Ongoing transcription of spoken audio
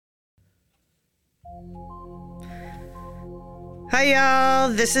Hi, y'all.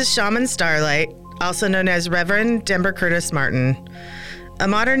 This is Shaman Starlight, also known as Reverend Denver Curtis Martin, a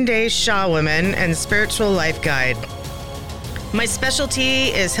modern-day Shaw woman and spiritual life guide. My specialty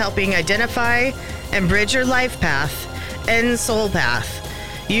is helping identify and bridge your life path and soul path,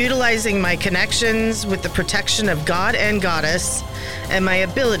 utilizing my connections with the protection of God and Goddess and my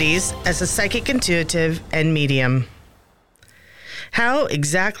abilities as a psychic intuitive and medium. How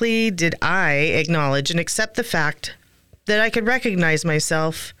exactly did I acknowledge and accept the fact that I could recognize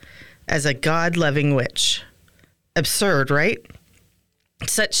myself as a God-loving witch? Absurd, right?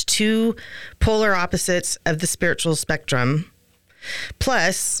 Such two polar opposites of the spiritual spectrum.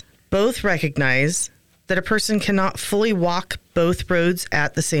 Plus, both recognize that a person cannot fully walk both roads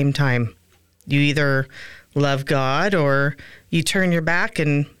at the same time. You either love God or you turn your back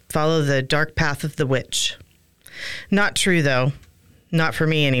and follow the dark path of the witch. Not true, though. Not for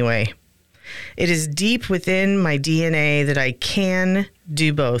me, anyway. It is deep within my DNA that I can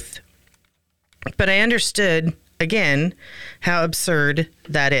do both. But I understood, again, how absurd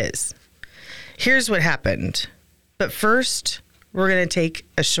that is. Here's what happened. But first, we're going to take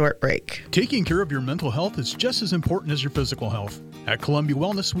a short break. Taking care of your mental health is just as important as your physical health. At Columbia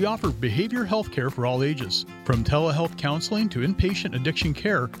Wellness, we offer behavior health care for all ages. From telehealth counseling to inpatient addiction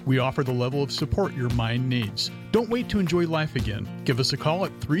care, we offer the level of support your mind needs. Don't wait to enjoy life again. Give us a call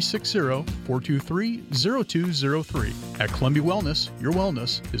at 360-423-0203. At Columbia Wellness, your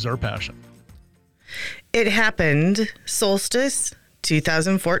wellness is our passion. It happened solstice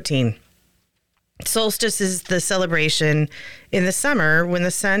 2014. Solstice is the celebration in the summer when the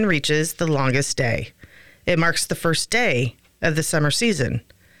sun reaches the longest day. It marks the first day of the summer season.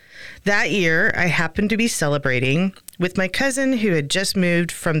 That year, I happened to be celebrating with my cousin who had just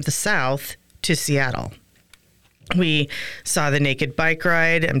moved from the South to Seattle. We saw the naked bike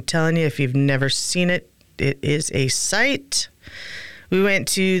ride. I'm telling you, if you've never seen it, it is a sight. We went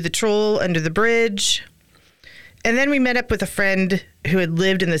to the Troll under the bridge, and then we met up with a friend who had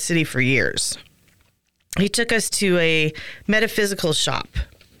lived in the city for years. He took us to a metaphysical shop.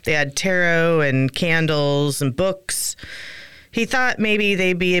 They had tarot and candles and books. He thought maybe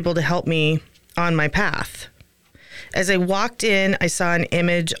they'd be able to help me on my path. As I walked in, I saw an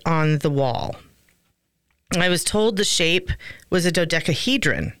image on the wall. I was told the shape was a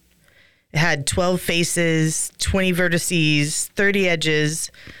dodecahedron. It had 12 faces, 20 vertices, 30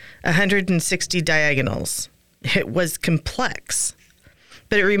 edges, 160 diagonals. It was complex,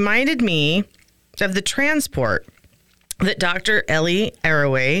 but it reminded me of the transport that Dr. Ellie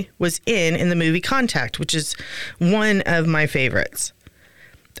Arroway was in the movie Contact, which is one of my favorites.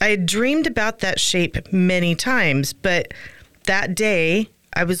 I had dreamed about that shape many times, but that day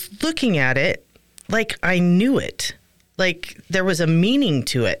I was looking at it like I knew it, like there was a meaning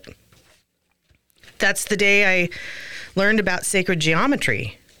to it. That's the day I learned about sacred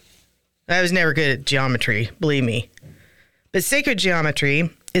geometry. I was never good at geometry, believe me. But sacred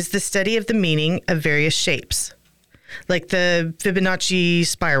geometry is the study of the meaning of various shapes, like the Fibonacci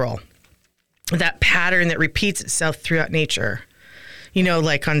spiral, that pattern that repeats itself throughout nature. You know,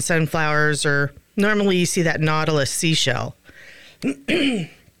 like on sunflowers, or normally you see that nautilus seashell. When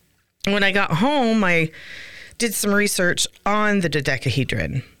I got home, I did some research on the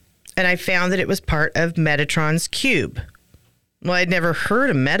dodecahedron, and I found that it was part of Metatron's cube. Well, I'd never heard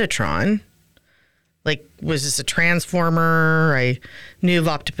of Metatron. Like, was this a transformer? I knew of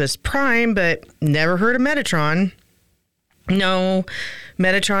Optimus Prime, but never heard of Metatron. No,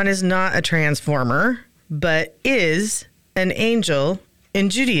 Metatron is not a transformer, but is an angel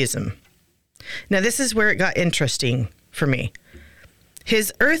in Judaism. Now, this is where it got interesting for me.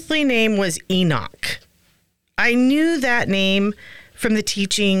 His earthly name was Enoch. I knew that name from the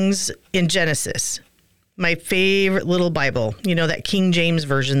teachings in Genesis, my favorite little Bible, you know, that King James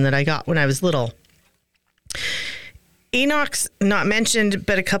version that I got when I was little. Enoch's not mentioned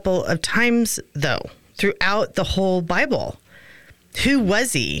but a couple of times, though, throughout the whole Bible. Who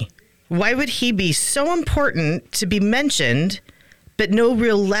was he? Why would he be so important to be mentioned, but no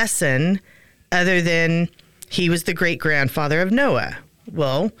real lesson other than he was the great-grandfather of Noah?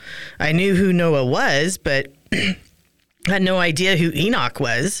 Well, I knew who Noah was, but had no idea who Enoch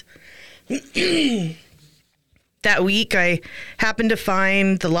was. That week, I happened to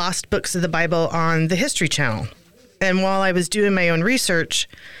find the lost books of the Bible on the History Channel. And while I was doing my own research,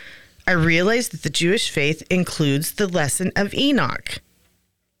 I realized that the Jewish faith includes the lesson of Enoch.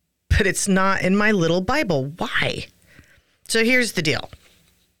 But it's not in my little Bible. Why? So here's the deal.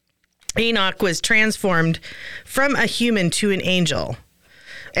 Enoch was transformed from a human to an angel,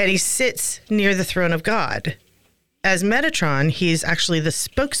 and he sits near the throne of God. As Metatron, he's actually the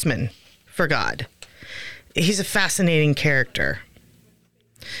spokesman for God. he's a fascinating character.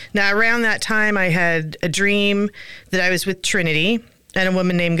 Now, around that time, I had a dream that I was with Trinity and a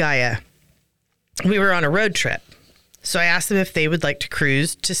woman named Gaia. We were on a road trip. So I asked them if they would like to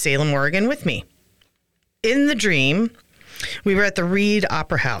cruise to Salem, Oregon with me. In the dream, we were at the Reed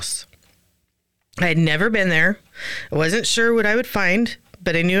Opera House. I had never been there. I wasn't sure what I would find,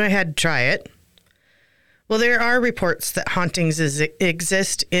 but I knew I had to try it. Well, there are reports that hauntings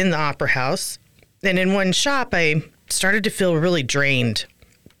exist in the Opera House. And in one shop, I started to feel really drained,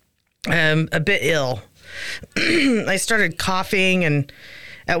 a bit ill. I started coughing, and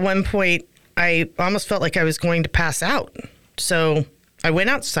at one point, I almost felt like I was going to pass out. So I went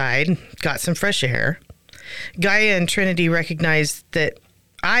outside, got some fresh air. Gaia and Trinity recognized that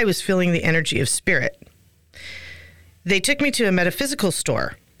I was feeling the energy of spirit. They took me to a metaphysical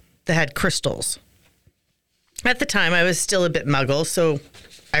store that had crystals. At the time, I was still a bit muggle, so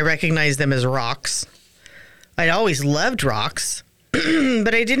I recognized them as rocks. I'd always loved rocks,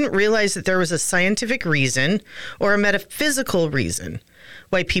 but I didn't realize that there was a scientific reason or a metaphysical reason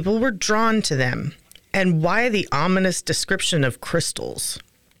why people were drawn to them, and why the ominous description of crystals.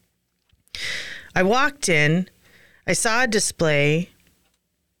 I walked in, I saw a display,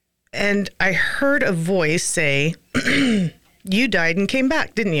 and I heard a voice say, "You died and came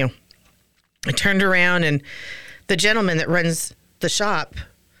back, didn't you?" I turned around, and the gentleman that runs the shop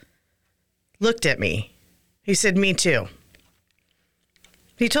looked at me. He said, "Me too."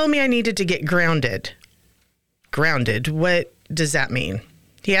 He told me I needed to get grounded. Grounded? What does that mean?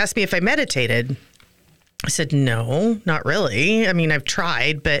 He asked me if I meditated. I said, no, not really. I mean, I've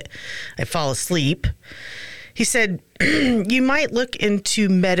tried, but I fall asleep. He said, you might look into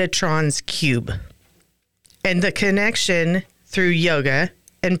Metatron's cube and the connection through yoga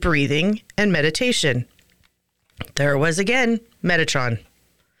and breathing and meditation. There it was again, Metatron.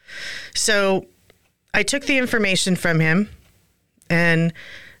 So I took the information from him and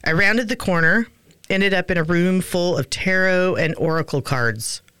I rounded the corner, ended up in a room full of tarot and oracle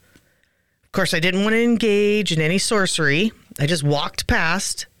cards. Of course, I didn't want to engage in any sorcery. I just walked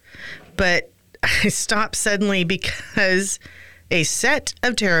past, but I stopped suddenly because a set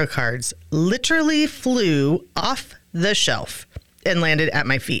of tarot cards literally flew off the shelf and landed at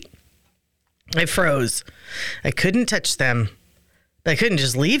my feet. I froze. I couldn't touch them. I couldn't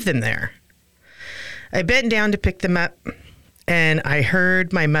just leave them there. I bent down to pick them up, and I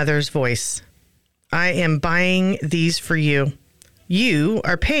heard my mother's voice. I am buying these for you. You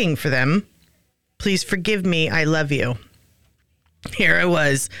are paying for them. Please forgive me. I love you. Here I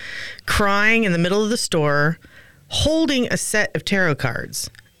was, crying in the middle of the store, holding a set of tarot cards.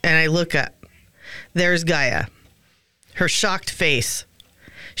 And I look up. There's Gaia, her shocked face.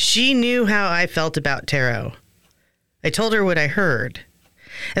 She knew how I felt about tarot. I told her what I heard.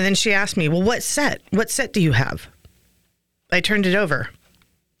 And then she asked me, well, what set? What set do you have? I turned it over.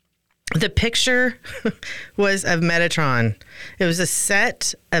 The picture was of Metatron. It was a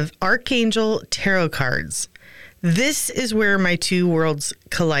set of Archangel tarot cards. This is where my two worlds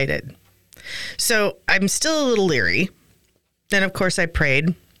collided. So I'm still a little leery. Then, of course, I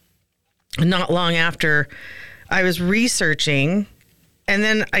prayed. Not long after, I was researching, and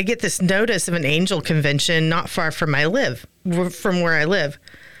then I get this notice of an angel convention not far from where I live.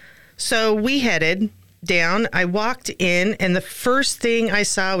 So we headed down. I walked in, and the first thing I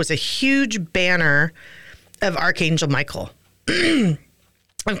saw was a huge banner of Archangel Michael.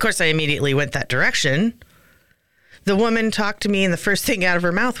 Of course, I immediately went that direction. The woman talked to me, and the first thing out of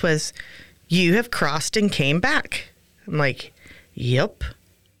her mouth was, you have crossed and came back. I'm like, yep.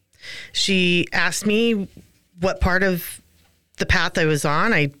 She asked me what part of the path I was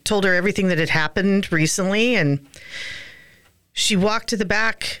on. I told her everything that had happened recently, and she walked to the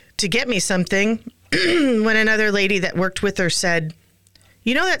back to get me something when another lady that worked with her said,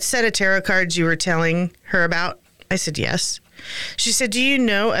 you know that set of tarot cards you were telling her about? I said, yes. She said, do you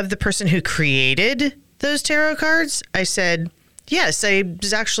know of the person who created those tarot cards? I said, yes, I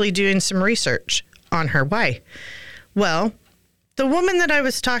was actually doing some research on her. Why? Well, the woman that I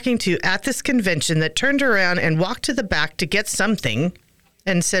was talking to at this convention that turned around and walked to the back to get something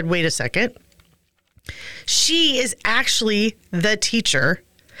and said, wait a second. She is actually the teacher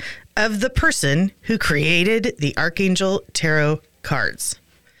of the person who created the Archangel Tarot cards.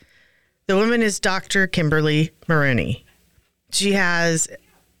 The woman is Dr. Kimberly Maroney. She has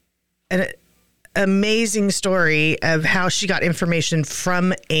an amazing story of how she got information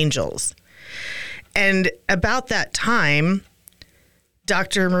from angels. And about that time,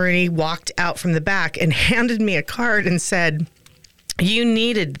 Dr. Maroney walked out from the back and handed me a card and said, you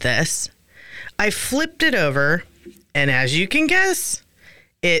needed this. I flipped it over, and as you can guess,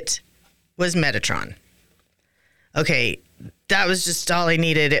 it was Metatron. Okay, that was just all I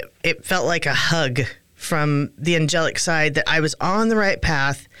needed. It felt like a hug from the angelic side that I was on the right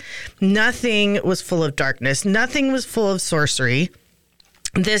path. Nothing was full of darkness. Nothing was full of sorcery.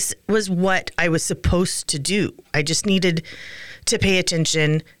 This was what I was supposed to do. I just needed to pay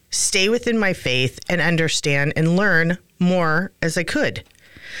attention, stay within my faith, and understand and learn more as I could.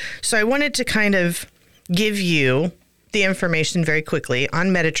 So I wanted to kind of give you the information very quickly on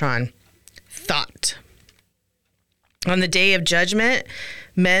Metatron. Thought. On the day of judgment,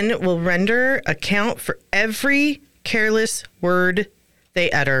 men will render account for every careless word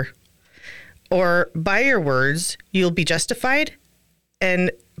they utter. Or by your words, you'll be justified,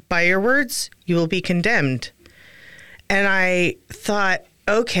 and by your words, you will be condemned. And I thought,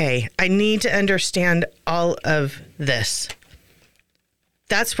 okay, I need to understand all of this.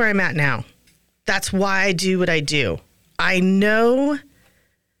 That's where I'm at now. That's why I do what I do. I know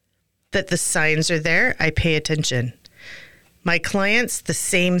that the signs are there. I pay attention. My clients, the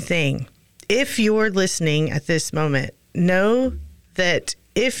same thing. If you're listening at this moment, know that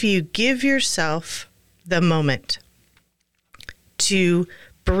if you give yourself the moment to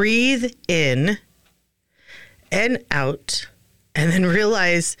breathe in and out, and then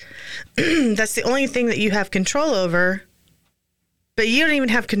realize that's the only thing that you have control over, but you don't even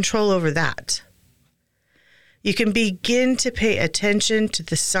have control over that. You can begin to pay attention to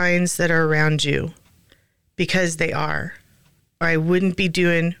the signs that are around you, because they are. Or I wouldn't be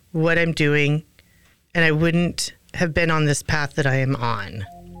doing what I'm doing, and I wouldn't have been on this path that I am on.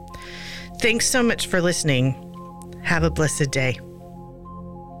 Thanks so much for listening. Have a blessed day.